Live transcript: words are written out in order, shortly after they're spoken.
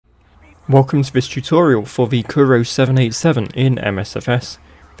Welcome to this tutorial for the Kuro 787 in MSFS.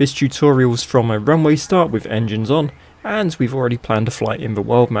 This tutorial is from a runway start with engines on, and we've already planned a flight in the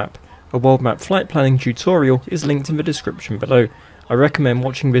world map. A world map flight planning tutorial is linked in the description below. I recommend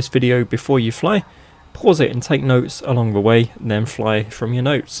watching this video before you fly, pause it and take notes along the way, and then fly from your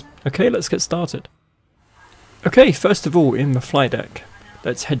notes. Okay, let's get started. Okay, first of all, in the flight deck,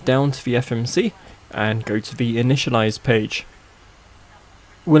 let's head down to the FMC and go to the initialize page.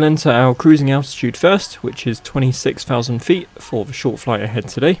 We'll enter our cruising altitude first, which is 26,000 feet for the short flight ahead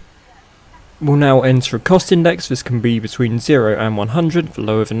today. We'll now enter a cost index. This can be between 0 and 100. The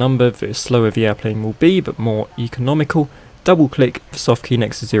lower the number, the slower the airplane will be, but more economical. Double click the soft key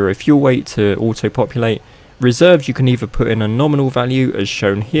next to 0 fuel weight to auto-populate. Reserved, you can either put in a nominal value as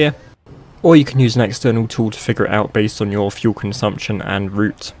shown here, or you can use an external tool to figure it out based on your fuel consumption and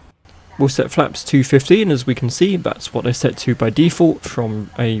route. We'll set flaps to 15, as we can see, that's what they're set to by default from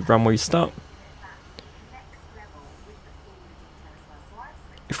a runway start.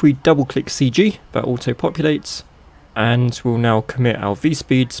 If we double click CG, that auto-populates, and we'll now commit our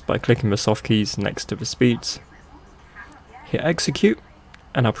V-speeds by clicking the soft keys next to the speeds. Hit execute,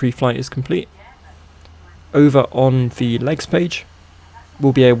 and our pre-flight is complete. Over on the legs page,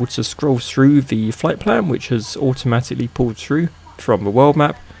 we'll be able to scroll through the flight plan, which has automatically pulled through from the world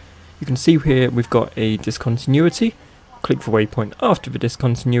map. You can see here we've got a discontinuity. Click the waypoint after the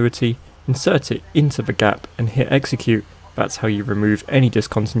discontinuity, insert it into the gap and hit execute. That's how you remove any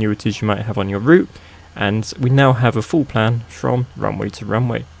discontinuities you might have on your route, and we now have a full plan from runway to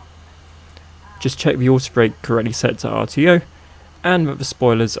runway. Just check the auto brake correctly set to RTO and that the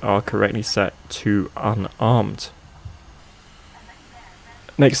spoilers are correctly set to unarmed.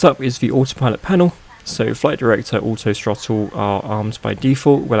 Next up is the autopilot panel. So flight director, auto throttle are armed by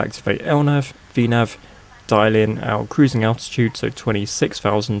default. We'll activate LNAV, VNAV, dial in our cruising altitude, so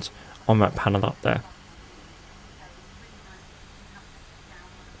 26,000 on that panel up there.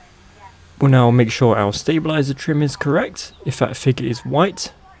 We'll now make sure our stabilizer trim is correct. If that figure is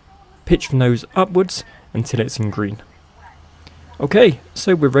white, pitch the nose upwards until it's in green. Okay,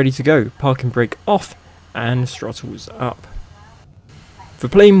 so we're ready to go. Parking brake off and throttles up. The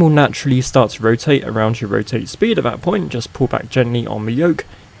plane will naturally start to rotate around your rotate speed. At that point, just pull back gently on the yoke,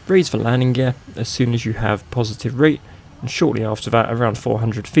 raise the landing gear as soon as you have positive rate, and shortly after that, around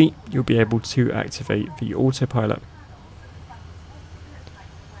 400 feet, you'll be able to activate the autopilot.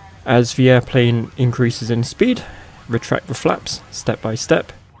 As the airplane increases in speed, retract the flaps step by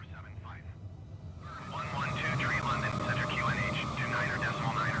step.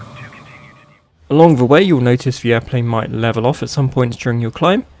 Along the way, you'll notice the airplane might level off at some points during your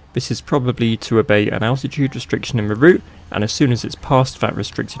climb. This is probably to obey an altitude restriction in the route, and as soon as it's past that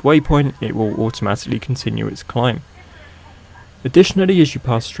restricted waypoint, it will automatically continue its climb. Additionally, as you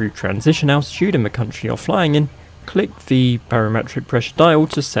pass through transition altitude in the country you're flying in, click the barometric pressure dial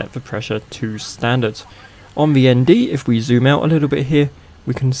to set the pressure to standard. On the ND, if we zoom out a little bit here,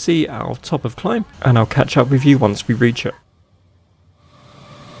 we can see our top of climb, and I'll catch up with you once we reach it.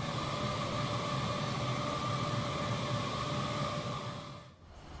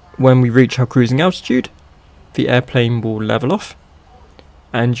 When we reach our cruising altitude, the airplane will level off,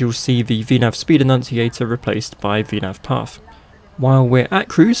 and you'll see the VNAV speed annunciator replaced by VNAV path. While we're at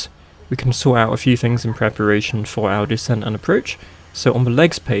cruise, we can sort out a few things in preparation for our descent and approach. So on the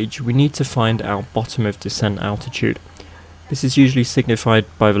legs page, we need to find our bottom of descent altitude. This is usually signified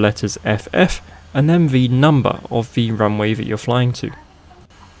by the letters FF and then the number of the runway that you're flying to.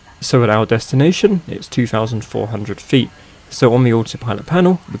 So at our destination, it's 2,400 feet. So on the autopilot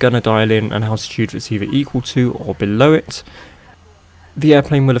panel, we're going to dial in an altitude that's either equal to or below it. The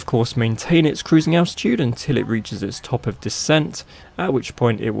airplane will of course maintain its cruising altitude until it reaches its top of descent, at which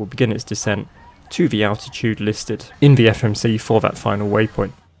point it will begin its descent to the altitude listed in the FMC for that final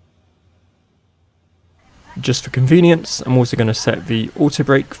waypoint. Just for convenience, I'm also going to set the auto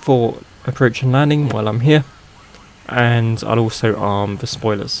brake for approach and landing while I'm here, and I'll also arm the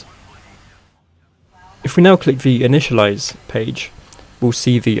spoilers. If we now click the initialize page, we'll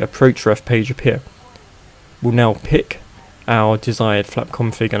see the approach ref page appear. We'll now pick our desired flap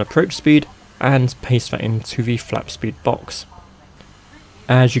config and approach speed and paste that into the flap speed box.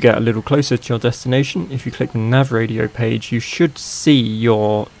 As you get a little closer to your destination, if you click the nav radio page, you should see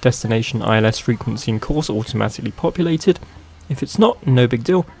your destination ILS frequency and course automatically populated. If it's not, no big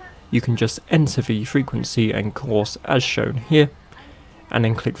deal. You can just enter the frequency and course as shown here, and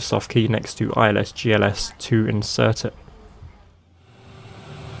then click the soft key next to ILS GLS to insert it.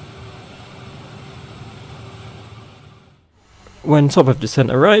 When top of descent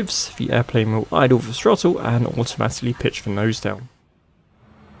arrives, the airplane will idle the throttle and automatically pitch the nose down.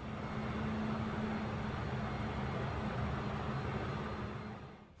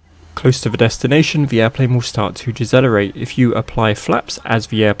 Close to the destination, the airplane will start to decelerate. If you apply flaps as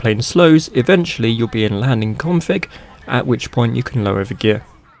the airplane slows, eventually you'll be in landing config, at which point you can lower the gear.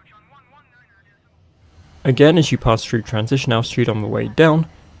 Again, as you pass through transition altitude on the way down,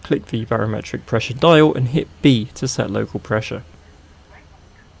 click the barometric pressure dial and hit B to set local pressure.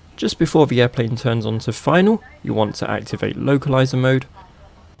 Just before the airplane turns on to final, you want to activate localizer mode.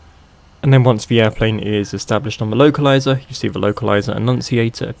 And then once the airplane is established on the localizer, you see the localizer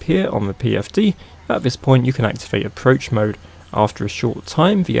annunciator appear on the PFD. At this point you can activate approach mode. After a short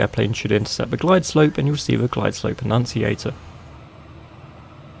time, the airplane should intercept the glide slope and you'll see the glide slope annunciator.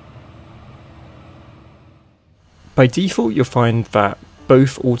 By default, you'll find that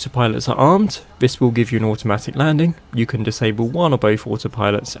both autopilots are armed. This will give you an automatic landing. You can disable one or both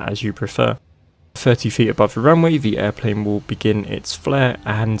autopilots as you prefer. 30 feet above the runway, the airplane will begin its flare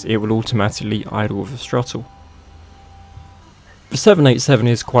and it will automatically idle with the throttle. The 787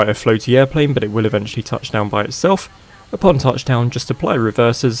 is quite a floaty airplane, but it will eventually touch down by itself. Upon touchdown, just apply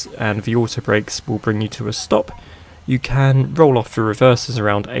reversers and the auto brakes will bring you to a stop. You can roll off the reversers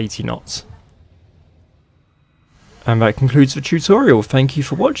around 80 knots. And that concludes the tutorial. Thank you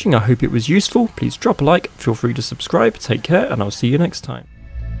for watching. I hope it was useful. Please drop a like, feel free to subscribe, take care, and I'll see you next time.